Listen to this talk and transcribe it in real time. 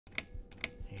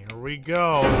Here we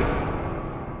go.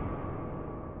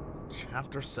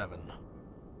 Chapter 7.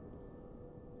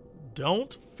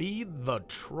 Don't feed the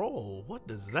troll. What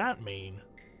does that mean?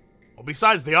 Well,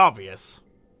 besides the obvious.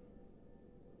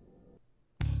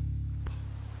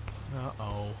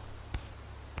 Uh-oh.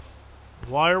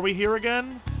 Why are we here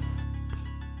again?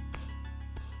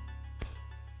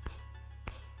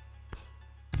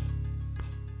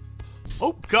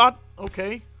 Oh, God.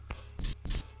 Okay.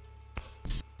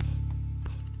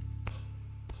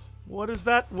 What is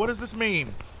that? What does this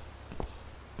mean?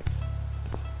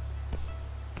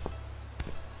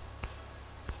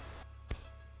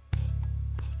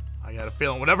 I got a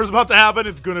feeling whatever's about to happen,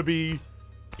 it's gonna be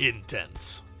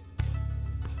intense.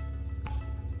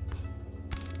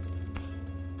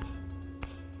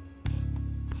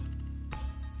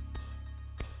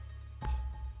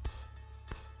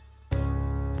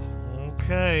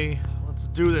 Okay, let's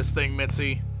do this thing,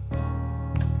 Mitzi.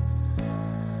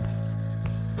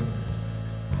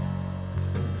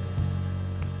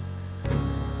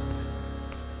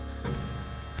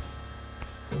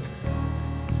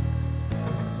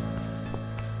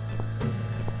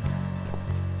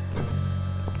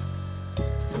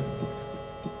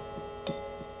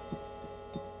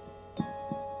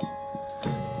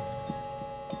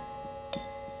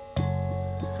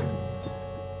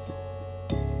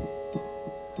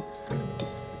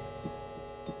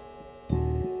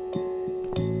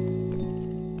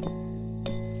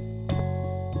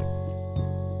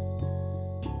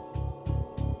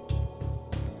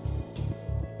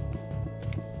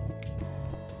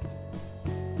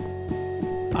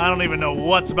 I don't even know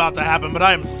what's about to happen, but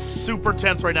I am super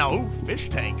tense right now. Ooh, fish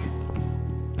tank.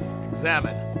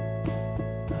 Examine.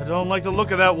 I don't like the look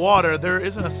of that water. There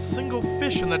isn't a single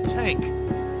fish in the tank.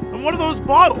 And one of those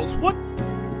bottles, what?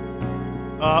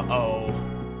 Uh-oh.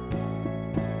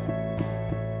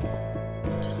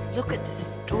 Just look at this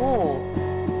door.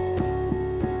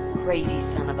 Crazy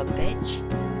son of a bitch.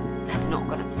 That's not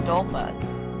gonna stop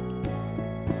us.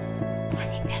 I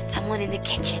think there's someone in the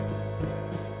kitchen.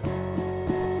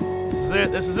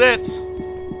 This is it.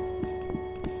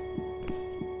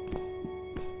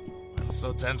 I'm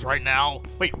so tense right now.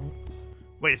 Wait,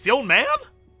 it's the old man?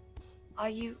 Are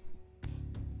you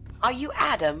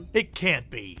Adam? It can't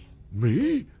be.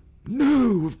 Me?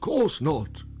 No, of course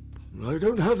not. I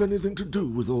don't have anything to do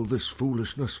with all this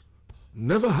foolishness.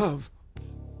 Never have.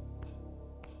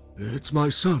 It's my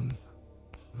son.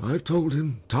 I've told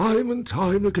him time and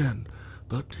time again,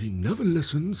 but he never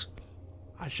listens.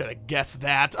 I should have guessed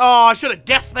that. Oh, I should have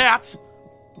guessed that!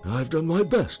 I've done my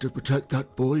best to protect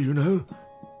that boy, you know.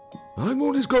 I'm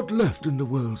all he's got left in the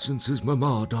world since his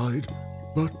mama died,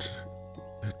 but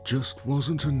it just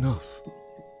wasn't enough.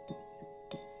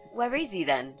 Where is he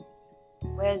then?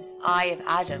 Where's Eye of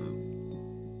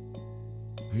Adam?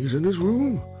 He's in his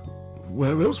room.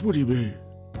 Where else would he be?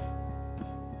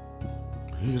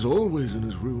 He's always in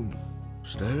his room,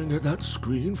 staring at that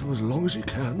screen for as long as he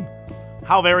can.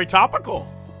 How very topical.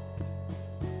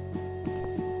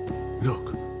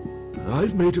 Look,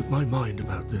 I've made up my mind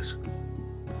about this.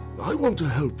 I want to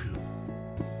help you.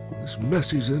 This mess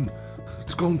he's in,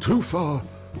 it's gone too far.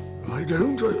 I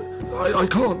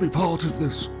can't be part of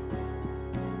this.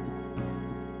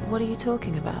 What are you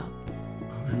talking about?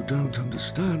 Oh, you don't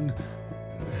understand.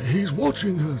 He's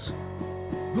watching us.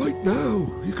 Right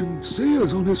now, he can see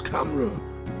us on his camera.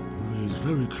 He's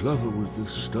very clever with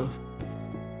this stuff.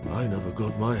 I never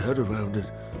got my head around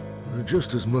it.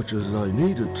 Just as much as I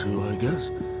needed to, I guess.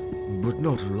 But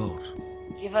not a lot.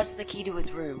 Give us the key to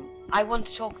his room. I want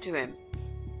to talk to him.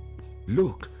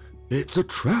 Look, it's a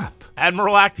trap.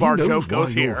 Admiral Akbar He knows joke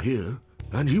goes why you're here,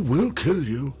 and he will kill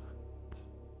you.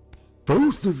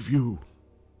 Both of you.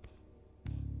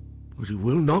 But he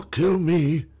will not kill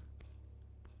me.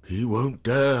 He won't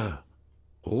dare.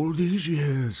 All these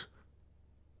years,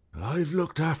 I've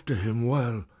looked after him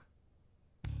well.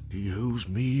 He owes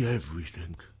me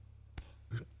everything.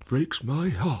 It breaks my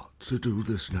heart to do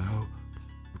this now.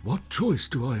 But what choice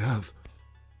do I have?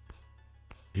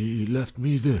 He left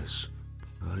me this.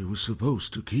 I was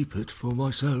supposed to keep it for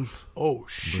myself. Oh,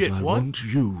 shit, but I what? want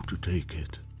you to take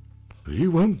it. He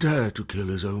won't dare to kill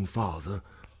his own father,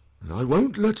 and I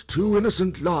won't let 2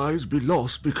 innocent lives be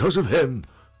lost because of him.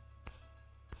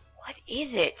 What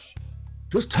is it?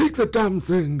 Just take the damn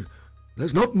thing.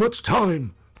 There's not much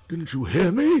time. Didn't you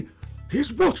hear me?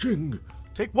 He's watching.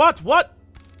 Take what? What?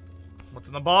 What's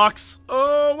in the box?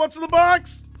 Oh, what's in the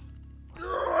box?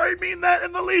 Oh, I mean that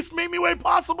in the least mamey way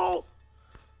possible.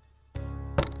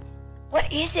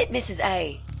 What is it, Mrs.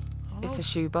 A? It's a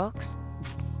shoebox.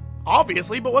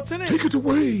 Obviously, but what's in it? Take it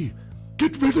away.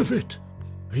 Get rid of it.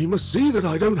 He must see that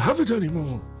I don't have it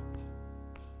anymore.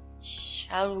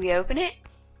 Shall we open it?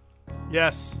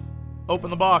 Yes. Open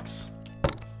the box.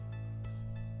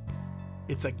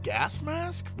 It's a gas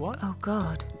mask? What? Oh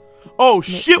God. Oh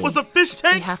shit, Mitzi, was the fish We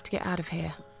tank? have to get out of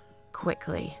here.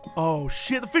 Quickly. Oh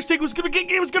shit, the fish tank was gonna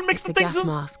mix It's the things gas up.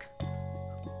 mask.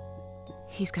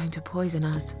 He's going to poison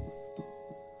us.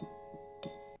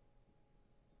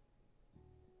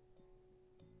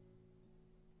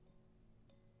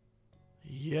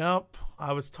 Yep,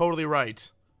 I was totally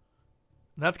right.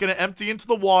 And that's gonna empty into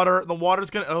the water, and the water's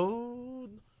gonna... Oh,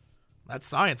 that's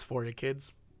science for you,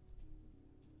 kids.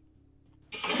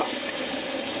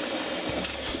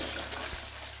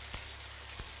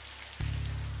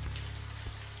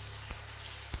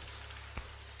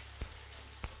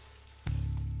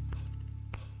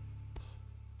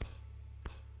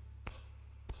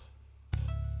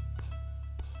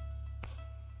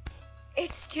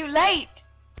 It's too late.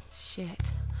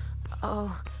 Shit.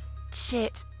 Oh,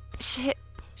 shit. Shit.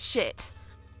 Shit.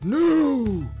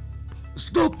 No!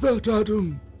 Stop that,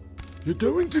 Adam. You're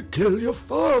going to kill your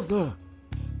father.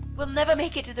 We'll never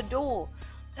make it to the door.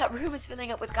 That room is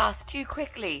filling up with gas too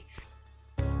quickly.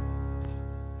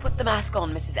 Put the mask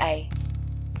on, Mrs. A.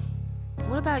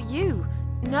 What about you?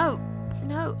 No.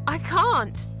 No, I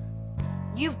can't.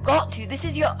 You've got to. This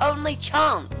is your only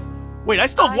chance. Wait, I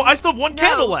still have one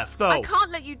candle left, though. I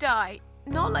can't let you die.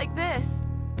 Not like this.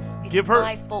 It's Give her-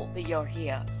 my fault that you're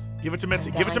here. Give it to Mitzi.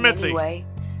 I'm Give it to dying Mitzi. Anyway.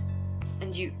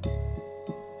 And you've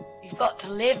got to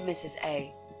live, Mrs.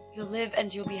 A. You'll live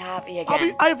and you'll be happy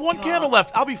again. I have one You candle are.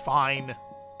 left. I'll be fine.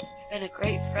 You've been a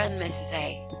great friend, Mrs.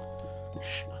 A.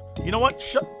 Shh. You know what?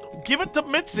 Give it to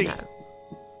Mitzi. No.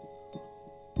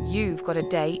 You've got a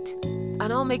date,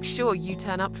 and I'll make sure you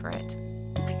turn up for it.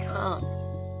 I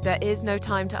can't. There is no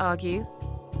time to argue.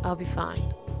 I'll be fine.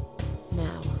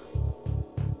 Now.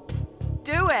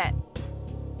 Do it!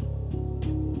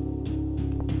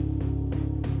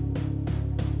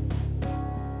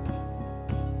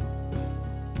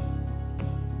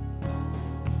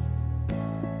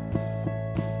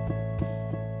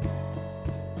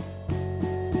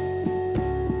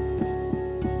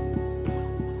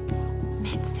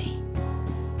 Mitzi.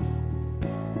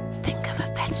 Think of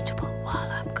a vegetable while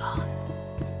I'm gone.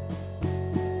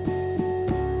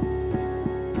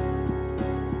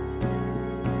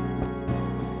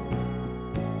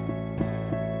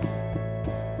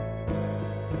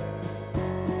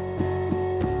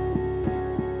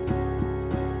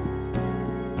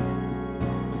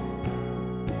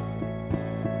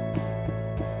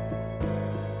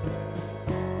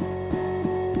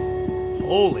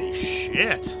 Holy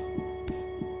shit.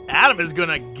 Adam is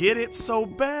gonna get it so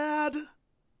bad.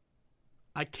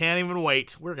 I can't even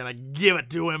wait. We're gonna give it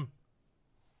to him.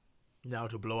 Now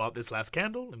to blow out this last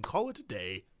candle and call it a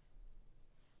day.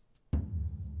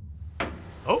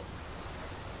 Oh.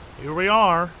 Here we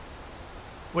are.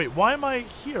 Wait, why am I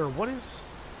here? What is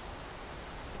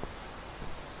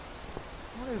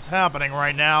happening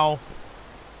right now?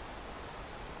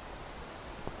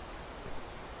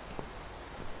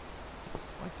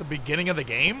 Like the beginning of the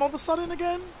game all of a sudden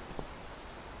again?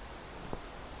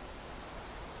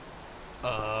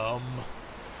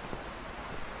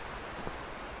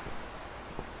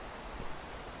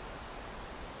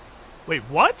 Wait,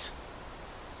 what?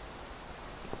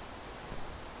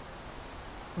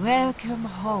 Welcome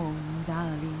home,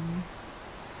 darling.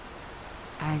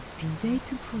 I've been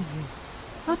waiting for you.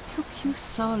 What took you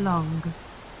so long?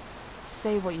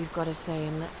 Say what you've got to say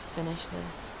and let's finish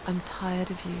this. I'm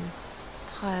tired of you.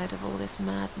 Tired of all this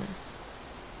madness.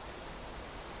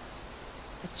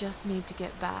 I just need to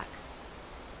get back.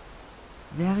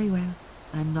 Very well.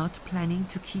 I'm not planning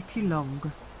to keep you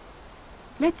long.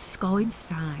 Let's go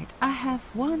inside. I have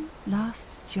one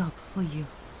last job for you.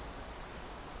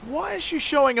 Why is she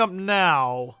showing up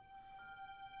now?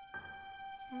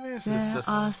 This is There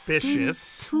are suspicious.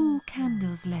 still 2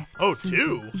 candles left. Oh,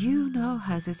 Susan. 2? You know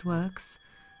how this works.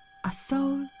 A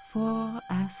soul for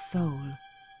a soul.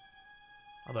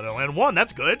 I thought I only had 1.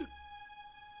 That's good.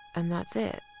 And that's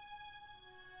it.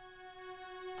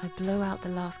 I blow out the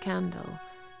last candle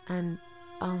and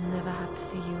I'll never have to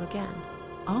see you again.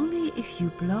 Only if you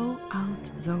blow out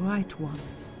the right one.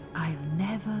 I'll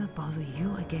never bother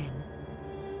you again.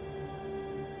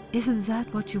 Isn't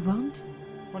that what you want?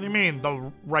 What do you mean,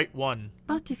 the right one?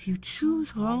 But if you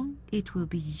choose wrong, it will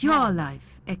be your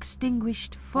life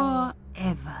extinguished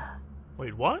forever.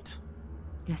 Wait, what?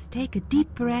 Just take a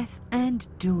deep breath and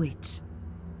do it.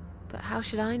 But how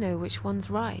should I know which one's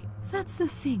right? That's the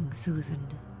thing, Susan.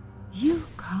 You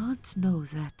can't know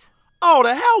that. Oh,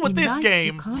 to hell with In this life,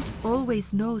 game! You can't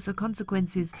always know the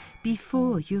consequences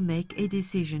before you make a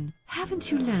decision.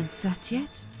 Haven't you learned that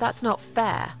yet? That's not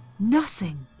fair.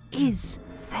 Nothing is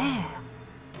fair.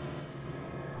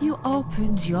 You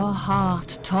opened your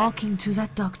heart talking to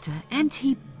that doctor, and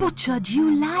he butchered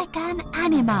you like an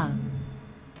animal.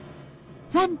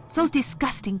 Then those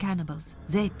disgusting cannibals,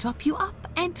 they'd chop you up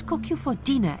and cook you for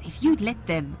dinner if you'd let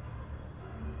them.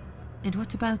 And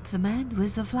what about the man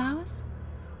with the flowers?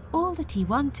 All that he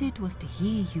wanted was to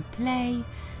hear you play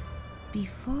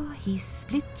before he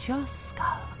split your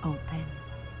skull open.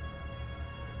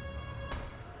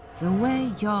 The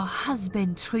way your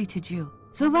husband treated you,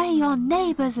 the way your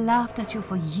neighbors laughed at you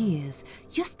for years,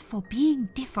 just for being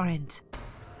different.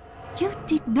 You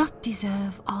did not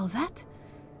deserve all that,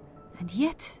 and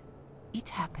yet it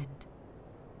happened.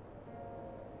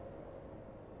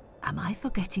 Am I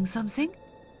forgetting something?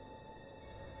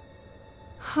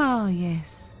 Oh,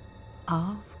 yes.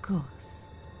 Of course.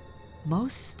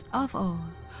 Most of all,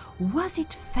 was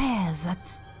it fair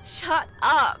that... Shut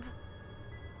up!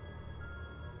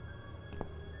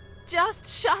 Just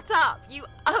shut up, you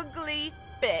ugly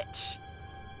bitch!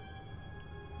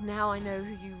 Now I know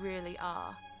who you really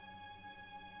are.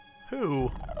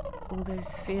 Who? All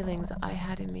those feelings I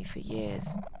had in me for years.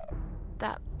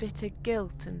 That bitter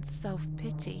guilt and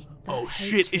self-pity. that Oh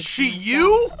shit, hatred is for she myself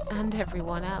you? And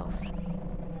everyone else.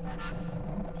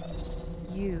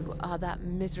 You are that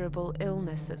miserable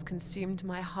illness that's consumed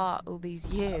my heart all these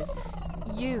years.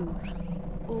 You,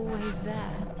 always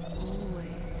there,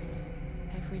 always.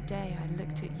 Every day I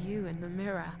looked at you in the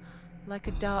mirror, like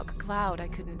a dark cloud I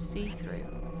couldn't see through.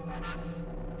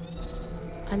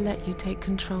 I let you take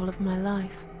control of my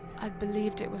life. I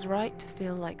believed it was right to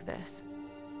feel like this.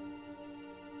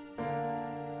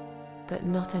 But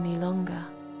not any longer.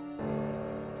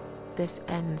 This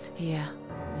ends here.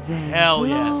 Then Hell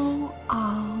yes. blow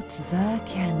out the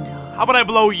candle. How about I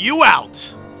blow you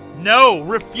out? No,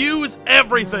 refuse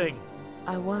everything.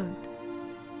 I won't.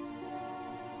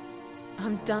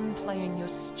 I'm done playing your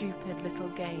stupid little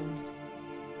games.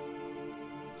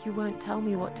 You won't tell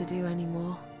me what to do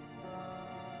anymore.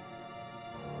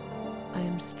 I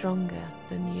am stronger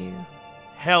than you.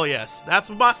 Hell yes, that's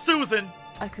my Susan.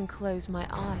 I can close my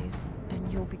eyes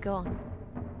and you'll be gone.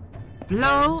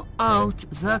 Blow out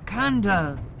the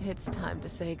candle. It's time to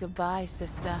say goodbye,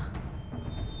 sister.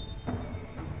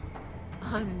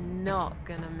 I'm not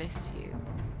gonna miss you.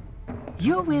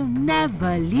 You will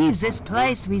never leave this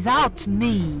place without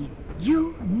me.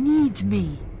 You need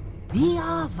me. We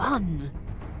are one.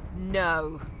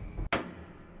 No. Did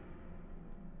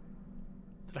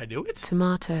I do it?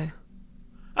 Tomato.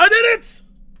 I did it!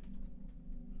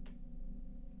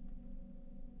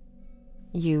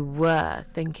 You were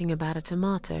thinking about a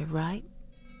tomato, right?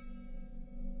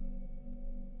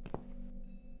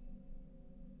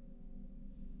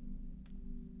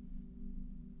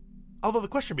 Although the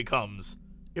question becomes,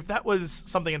 if that was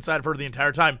something inside of her the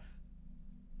entire time,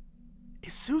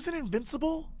 is Susan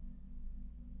invincible?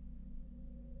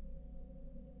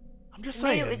 I'm just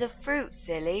saying. It was a fruit,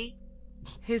 silly.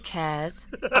 Who cares?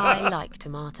 I like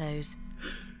tomatoes.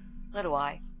 So do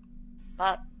I.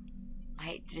 But I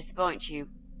hate to disappoint you,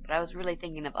 but I was really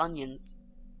thinking of onions.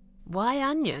 Why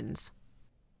onions?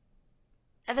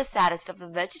 They're the saddest of the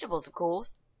vegetables, of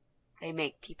course. They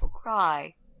make people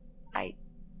cry.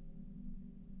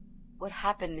 What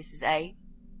happened, Mrs. A?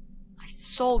 I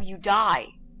saw you die.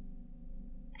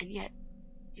 And yet,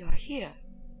 you're here.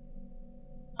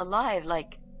 Alive,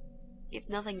 like if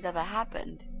nothing's ever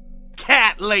happened.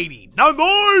 Cat lady, no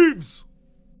knives!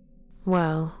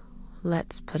 Well,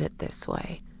 let's put it this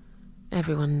way.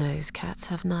 Everyone knows cats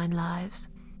have 9 lives.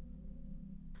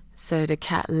 So do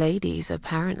cat ladies,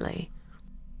 apparently.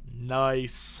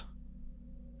 Nice.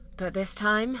 But this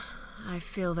time, I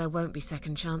feel there won't be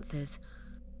second chances.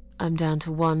 I'm down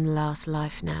to 1 last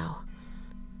life now.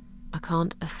 I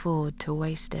can't afford to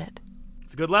waste it.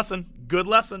 It's a good lesson. Good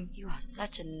lesson. You are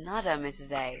such a nutter,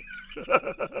 Mrs. A.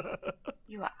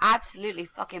 You are absolutely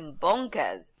fucking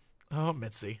bonkers. Oh,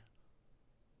 Mitzi.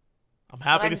 I'm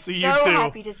happy But to see I'm you so too.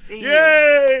 happy to see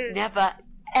Yay! you. Never,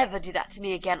 ever do that to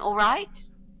me again,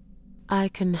 alright? I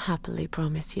can happily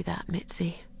promise you that,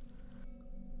 Mitzi.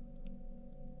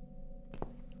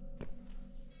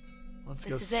 Let's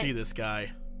go This is see it. this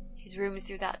guy. His room is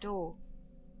through that door.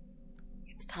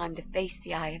 It's time to face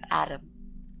the eye of Adam.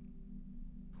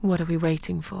 What are we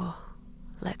waiting for?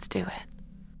 Let's do it.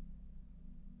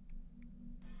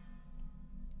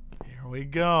 Here we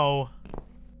go.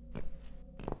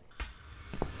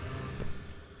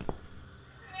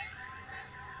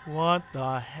 What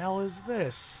the hell is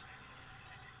this?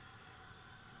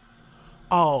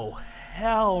 Oh,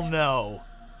 hell no.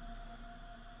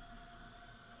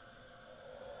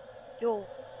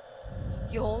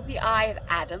 You're the Eye of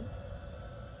Adam?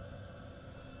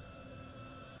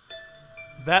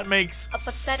 That makes... A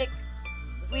pathetic,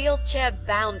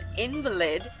 wheelchair-bound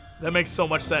invalid? That makes so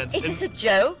much sense. Is this a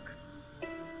joke?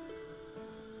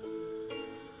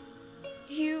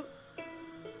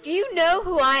 Do you know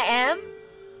who I am?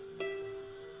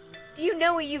 Do you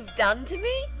know what you've done to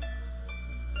me?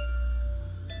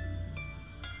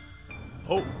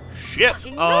 Oh, shit.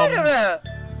 Fucking murderer!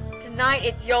 Tonight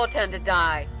it's your turn to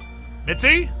die.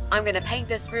 Mitzi? I'm gonna paint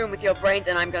this room with your brains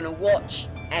and I'm gonna watch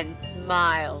and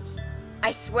smile.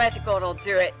 I swear to God I'll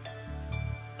do it.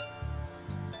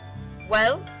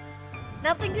 Well?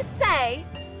 Nothing to say?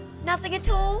 Nothing at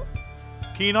all?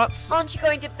 Peanuts? Aren't you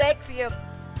going to beg for your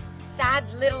sad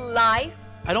little life?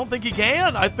 I don't think he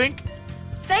can. I think...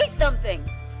 Say something!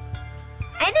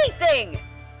 Anything!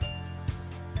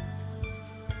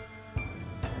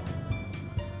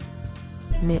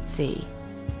 Mitzi,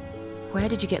 where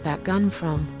did you get that gun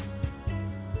from?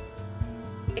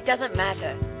 It doesn't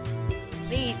matter.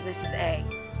 Please, Mrs. A.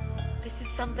 This is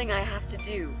something I have to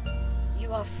do.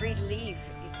 You are free to leave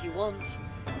if you want.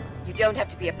 You don't have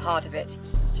to be a part of it.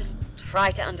 Just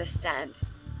try to understand.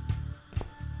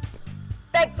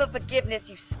 Beg for forgiveness,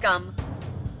 you scum.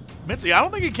 Mitzi, I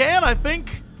don't think he can. I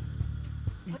think...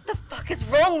 What the fuck is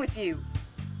wrong with you?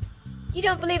 You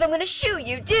don't believe I'm gonna shoot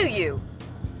you, do you?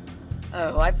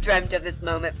 Oh, I've dreamt of this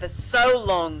moment for so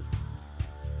long.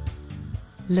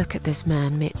 Look at this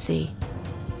man, Mitzi.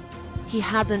 He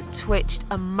hasn't twitched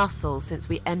a muscle since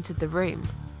we entered the room.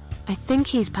 I think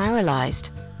he's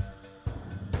paralyzed.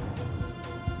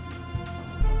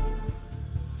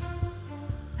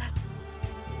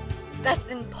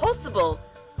 That's impossible.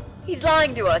 He's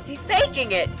lying to us. He's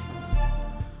faking it.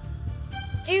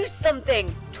 Do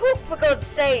something. Talk, for God's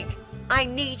sake. I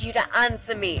need you to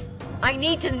answer me. I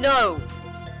need to know.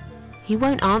 He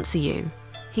won't answer you.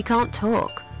 He can't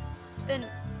talk. Then,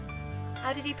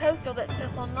 how did he post all that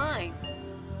stuff online?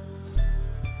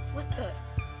 What the...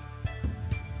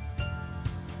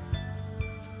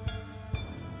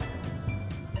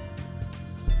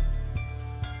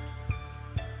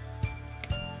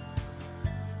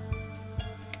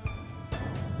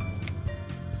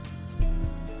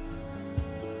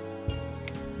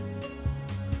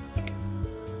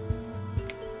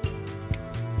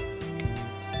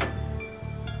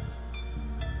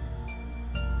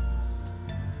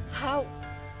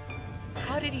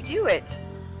 How did he do it?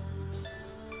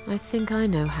 I think I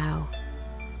know how.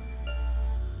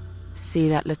 See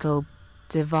that little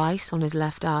device on his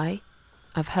left eye?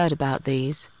 I've heard about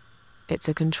these. It's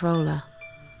a controller.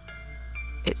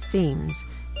 It seems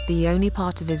the only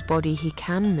part of his body he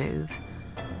can move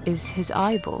is his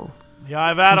eyeball. The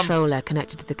Eye of Adam. The controller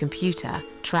connected to the computer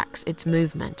tracks its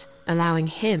movement, allowing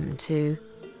him to...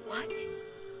 What?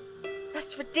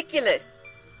 That's ridiculous.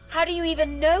 How do you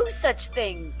even know such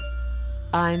things?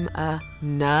 I'm a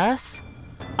nurse?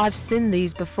 I've seen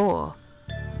these before.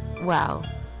 Well,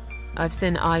 I've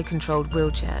seen eye-controlled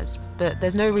wheelchairs, but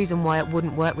there's no reason why it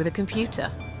wouldn't work with a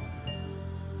computer.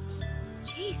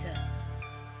 Jesus.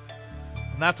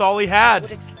 And that's all he That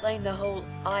would had. explain the whole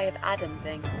Eye of Adam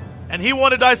thing. And he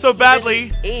wanted to die so He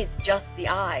badly really is just the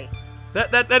eye.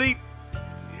 that he...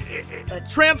 But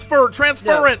Transference,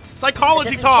 it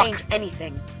psychology doesn't talk. change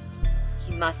anything.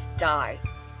 He must die.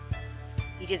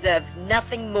 He deserves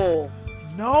nothing more.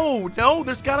 No,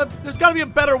 there's gotta be a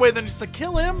better way than just to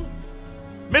kill him.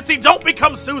 Mitzi, don't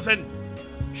become Susan.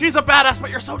 She's a badass, but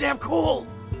you're so damn cool.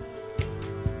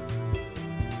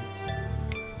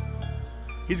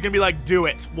 He's gonna be like, do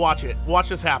it. Watch it. Watch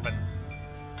this happen.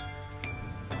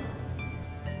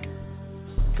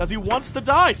 Because he wants to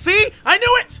die. See? I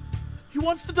knew it! He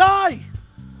wants to die.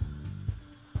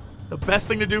 The best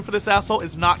thing to do for this asshole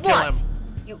is not kill him. What?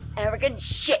 You arrogant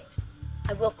shit.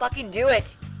 I will fucking do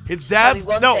it. His Tell me dad's...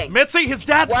 one No, thing. Mitzi, his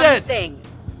dad's One dead. thing.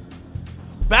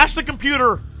 Bash the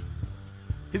computer.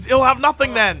 He'll have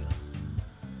nothing then.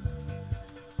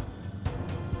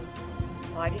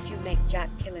 Why did you make Jack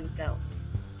kill himself?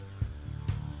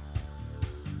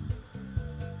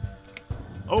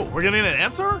 Oh, we're getting an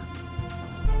answer?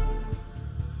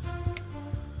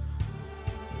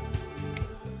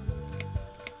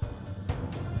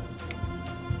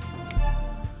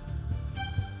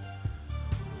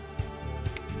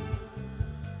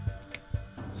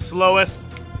 Slowest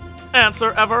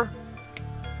answer ever.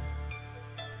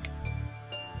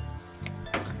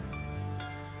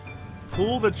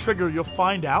 Pull the trigger, you'll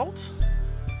find out?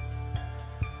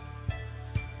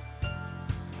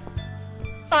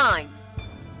 Fine.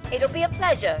 It'll be a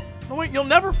pleasure. Oh wait, you'll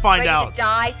never find Ready out. to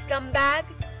die, scumbag?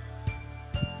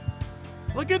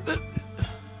 Look at the...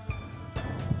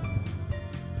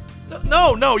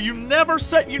 No, you never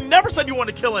said you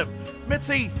wanted to kill him.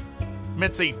 Mitzi,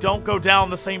 don't go down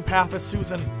the same path as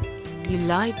Susan. You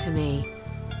lied to me.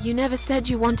 You never said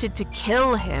you wanted to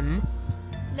kill him.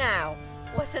 Now,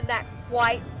 wasn't that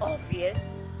quite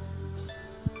obvious?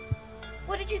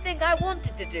 What did you think I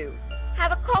wanted to do?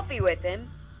 Have a coffee with him?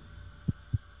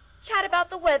 Chat about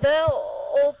the weather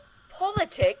or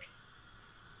politics?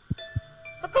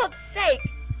 For God's sake,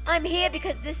 I'm here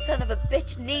because this son of a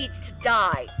bitch needs to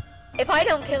die. If I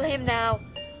don't kill him now,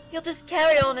 he'll just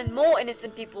carry on and more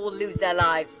innocent people will lose their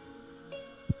lives.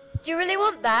 Do you really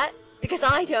want that? Because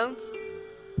I don't.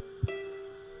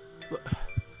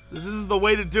 This isn't the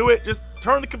way to do it. Just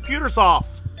turn the computers off.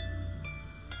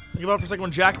 Think about it for a second.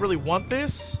 Would Jack really want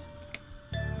this?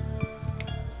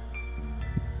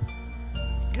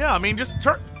 Yeah, I mean, just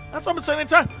turn... That's what I've been saying the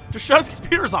entire time. Just shut his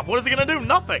computers off. What is he gonna do?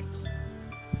 Nothing.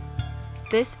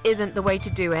 This isn't the way to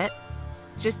do it.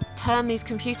 Just turn these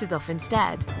computers off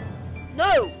instead.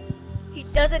 No! He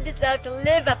doesn't deserve to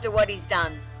live after what he's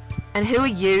done. And who are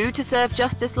you to serve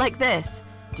justice like this?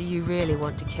 Do you really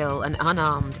want to kill an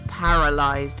unarmed,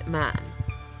 paralyzed man?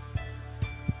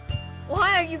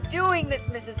 Why are you doing this,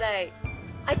 Mrs. A?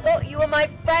 I thought you were my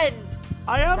friend.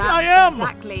 I am. That's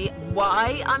exactly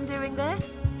why I'm doing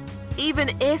this. Even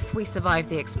if we survive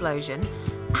the explosion,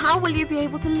 how will you be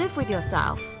able to live with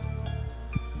yourself?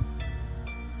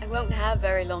 I won't have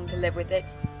very long to live with it.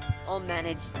 I'll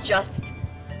manage just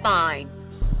fine.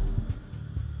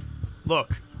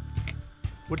 Look,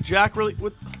 would Jack really...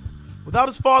 Without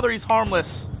his father, he's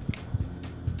harmless.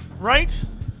 Right?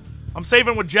 I'm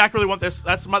saving would Jack really want this.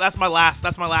 That's my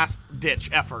last ditch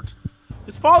effort.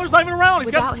 His father's not even around.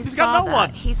 He's got no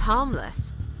one. He's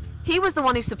harmless. He was the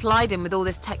one who supplied him with all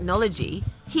this technology.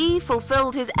 He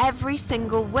fulfilled his every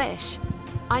single wish.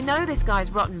 I know this guy's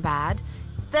rotten bad.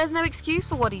 There's no excuse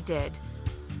for what he did.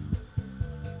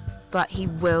 But he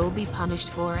will be punished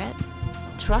for it.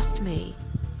 Trust me.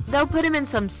 They'll put him in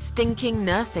some stinking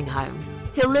nursing home.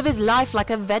 He'll live his life like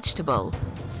a vegetable.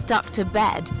 Stuck to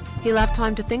bed. He'll have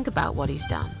time to think about what he's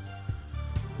done.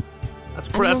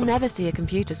 And he'll never see a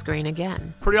computer screen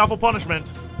again. Pretty awful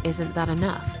punishment. Isn't that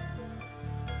enough?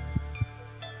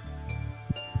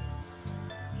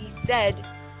 He said,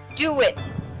 do it.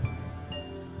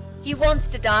 He wants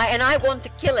to die and I want to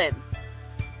kill him.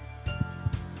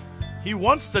 He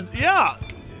wants to... Yeah.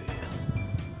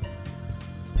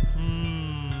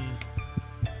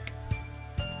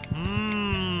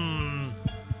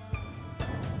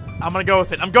 I'm gonna go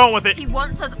with it. I'm going with it. He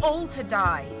wants us all to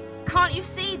die. Can't you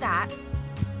see that?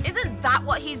 Isn't that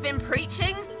what he's been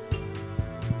preaching?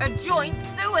 A joint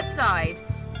suicide.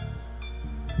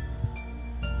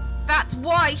 That's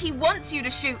why he wants you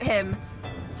to shoot him.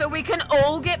 So we can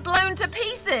all get blown to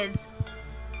pieces.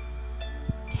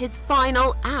 His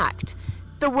final act.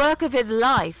 The work of his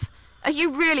life. Are you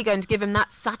really going to give him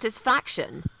that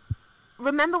satisfaction?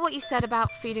 Remember what you said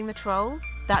about feeding the troll?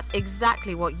 That's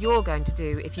exactly what you're going to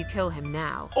do if you kill him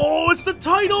now. Oh, it's the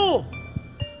title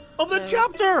of the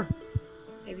chapter.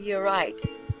 Maybe you're right.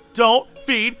 Don't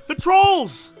feed the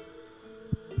trolls.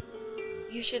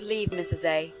 You should leave, Mrs.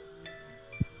 A.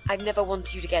 I've never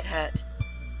wanted you to get hurt.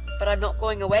 But I'm not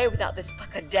going away without this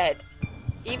fucker dead.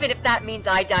 Even if that means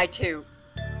I die too.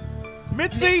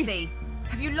 Mitzi!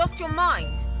 Have you lost your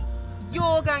mind?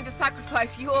 You're going to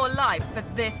sacrifice your life for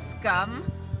this scum?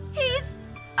 He's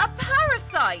a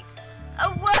parasite! A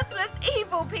worthless,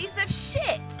 evil piece of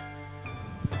shit!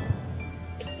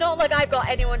 It's not like I've got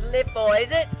anyone to live for, is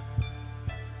it?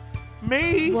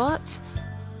 Me? What?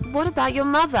 What about your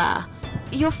mother?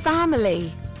 Your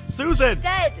family? Susan! She's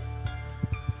dead!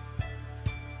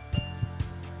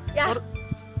 Yeah, What?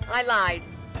 I lied.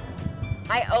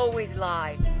 I always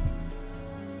lie.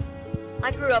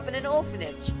 I grew up in an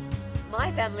orphanage.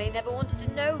 My family never wanted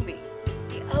to know me.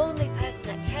 The only person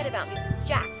that cared about me was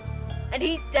Jack. And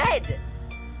he's dead.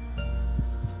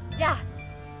 Yeah.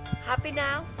 Happy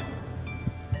now?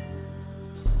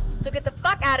 So get the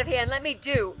fuck out of here and let me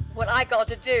do what I got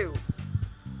to do.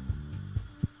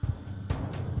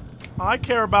 I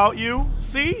care about you.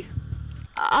 See?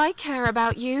 I care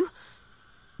about you.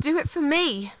 Do it for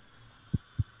me.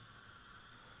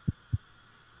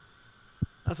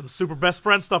 That's some super best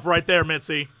friend stuff right there,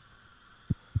 Mitzi.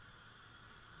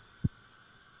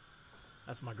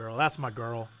 That's my girl. That's my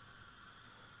girl.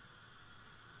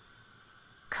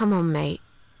 Come on, mate.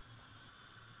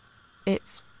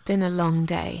 It's been a long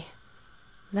day.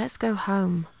 Let's go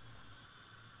home.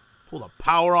 Pull the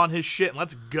power on his shit and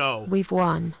let's go. We've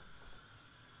won.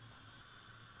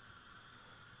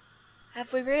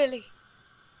 Have we really?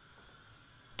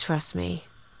 Trust me,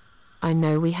 I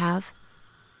know we have.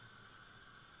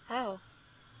 How?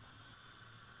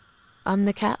 I'm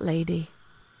the cat lady.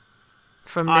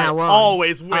 From I now on,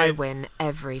 always win. I win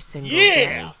every single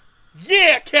day.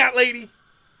 Yeah, cat lady!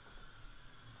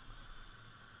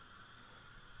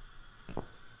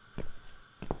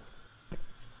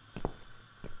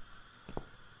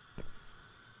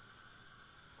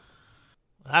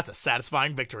 That's a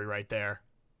satisfying victory right there.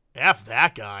 F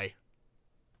that guy.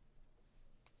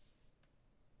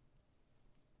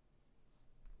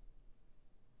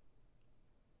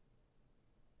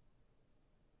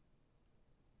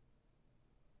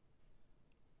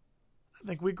 I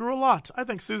think we grew a lot. I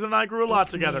think Susan and I grew a lot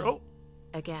It's together. me. Oh,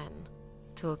 Again,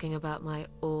 talking about my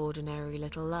ordinary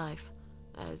little life,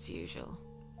 as usual.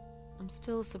 I'm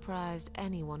still surprised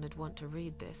anyone would want to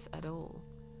read this at all.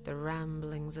 The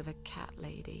ramblings of a cat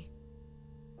lady.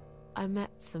 I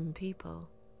met some people.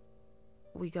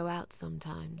 We go out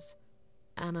sometimes,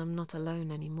 and I'm not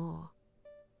alone anymore.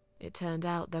 It turned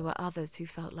out there were others who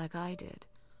felt like I did.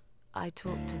 I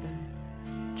talked to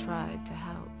them, tried to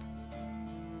help.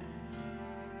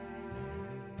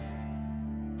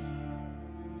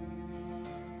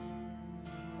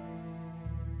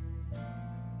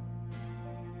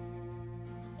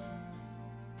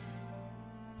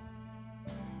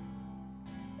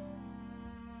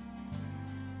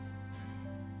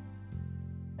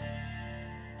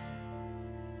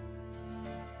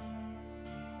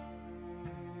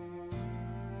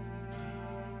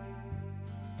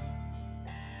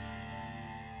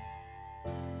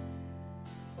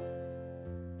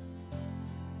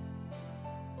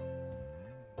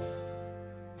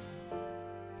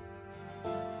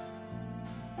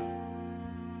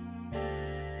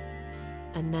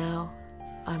 And now,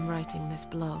 I'm writing this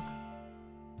blog.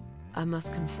 I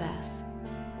must confess,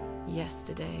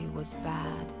 yesterday was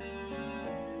bad.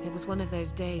 It was one of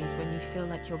those days when you feel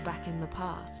like you're back in the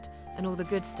past, and all the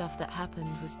good stuff that happened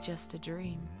was just a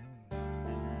dream.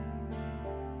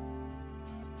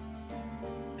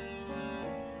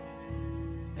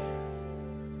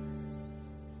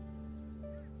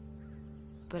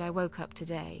 But I woke up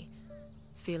today,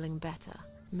 feeling better.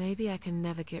 Maybe I can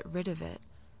never get rid of it.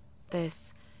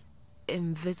 This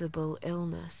invisible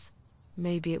illness.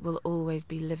 Maybe it will always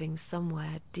be living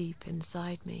somewhere deep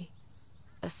inside me,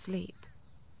 asleep,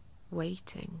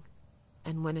 waiting.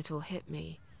 And when it'll hit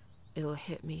me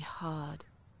hard.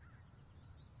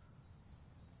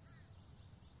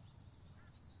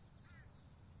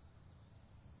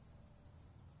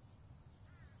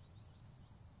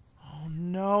 oh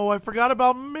no, I forgot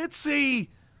about Mitzi!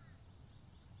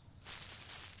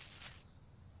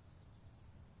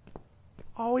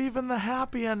 Oh, even the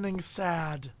happy ending's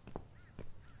sad.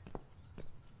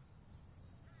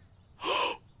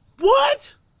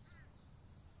 What?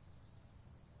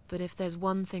 But if there's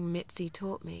one thing Mitzi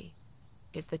taught me,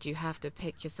 it's that you have to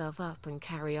pick yourself up and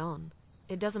carry on.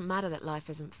 It doesn't matter that life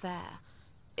isn't fair.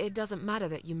 It doesn't matter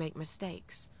that you make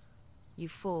mistakes. You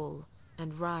fall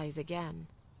and rise again.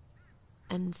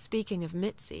 And speaking of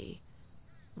Mitzi,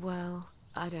 well,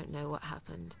 I don't know what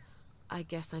happened. I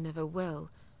guess I never will.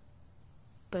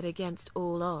 But against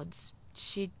all odds,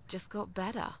 she just got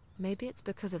better. Maybe it's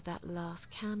because of that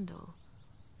last candle.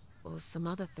 Or some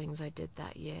other things I did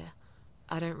that year.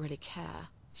 I don't really care.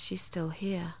 She's still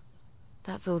here.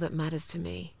 That's all that matters to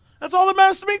me. That's all that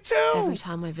matters to me too! Every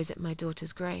time I visit my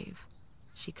daughter's grave,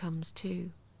 she comes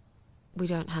too. We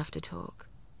don't have to talk.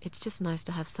 It's just nice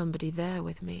to have somebody there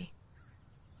with me.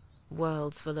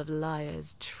 Worlds full of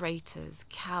liars, traitors,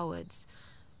 cowards.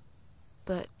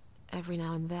 But every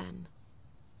now and then,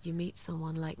 you meet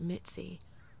someone like Mitzi,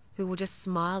 who will just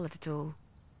smile at it all.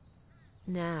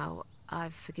 Now,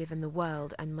 I've forgiven the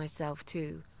world and myself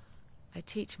too. I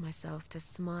teach myself to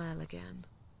smile again.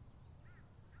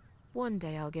 One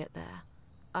day I'll get there.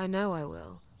 I know I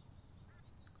will.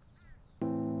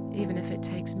 Even if it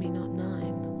takes me not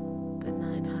 9, but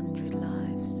 900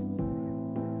 lives.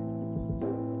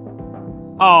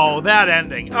 Oh, that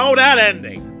ending. Oh, that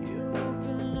ending.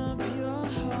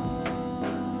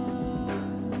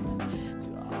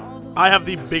 I have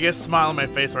the biggest smile on my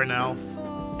face right now.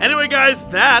 Anyway, guys,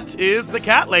 that is the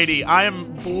cat lady. I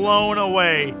am blown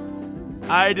away.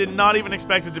 I did not even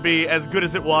expect it to be as good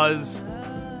as it was.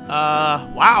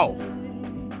 Wow.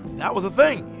 That was a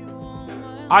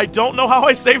thing. I don't know how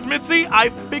I saved Mitzi. I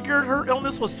figured her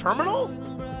illness was terminal.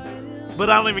 But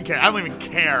I don't even care. I don't even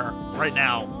care right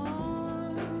now.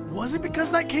 Was it because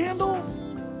of that candle?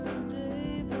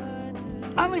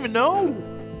 I don't even know.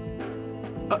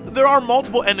 There are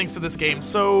multiple endings to this game,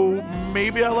 so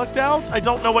maybe I lucked out? I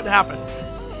don't know what happened.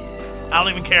 I don't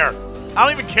even care. I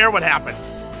don't even care what happened.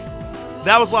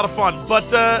 That was a lot of fun, but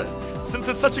since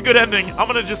it's such a good ending, I'm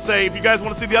gonna just say, if you guys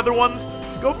want to see the other ones,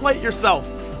 go play it yourself.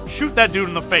 Shoot that dude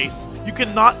in the face. You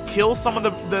cannot kill some of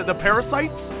the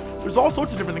parasites. There's all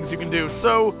sorts of different things you can do,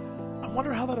 so I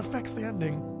wonder how that affects the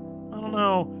ending. I don't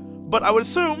know. But I would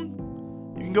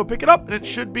assume you can go pick it up, and it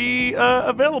should be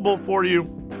available for you.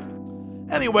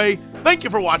 Anyway, thank you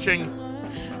for watching,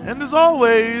 and as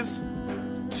always,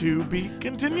 to be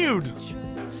continued.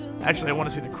 Actually, I want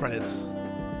to see the credits.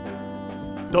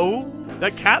 Oh,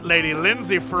 that cat lady,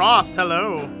 Lindsay Frost,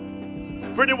 hello.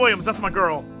 Brittany Williams, that's my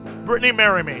girl. Brittany,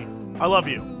 marry me. I love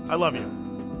you. I love you.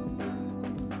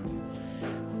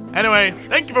 Anyway,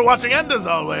 thank you for watching, and as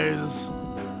always,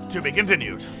 to be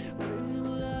continued.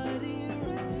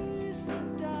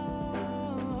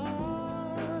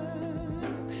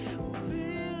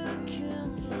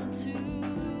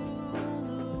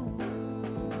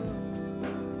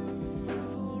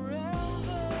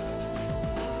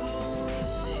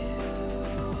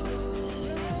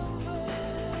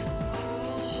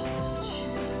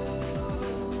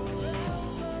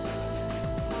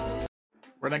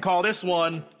 We're gonna call this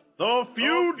one the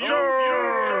future.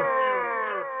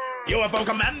 UFO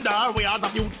Commander, we are the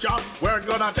future. We're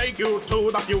gonna take you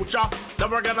to the future. Then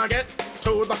we're gonna get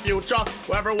to the future,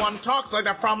 where everyone talks like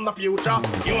they're from the future.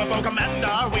 UFO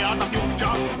Commander, we are the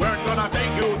future. We're gonna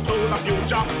take you to the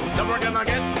future. Then we're gonna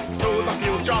get to the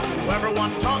future, where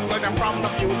everyone talks like they're from the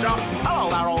future. Hello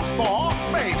there, old sport.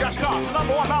 Me, just got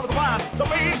the #1 out of the plan. The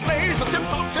bee's knees, the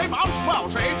tip-top shape, I'm swell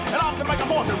shape, and I'm gonna make a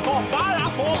fortune for my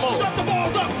ass for more. Shut the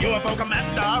balls up! UFO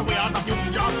Commander, we are the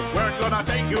future. We're gonna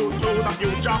take you to the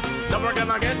future. Then we're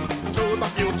gonna get to the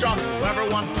future, where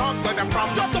everyone talks like they're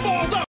from. Shut the balls up!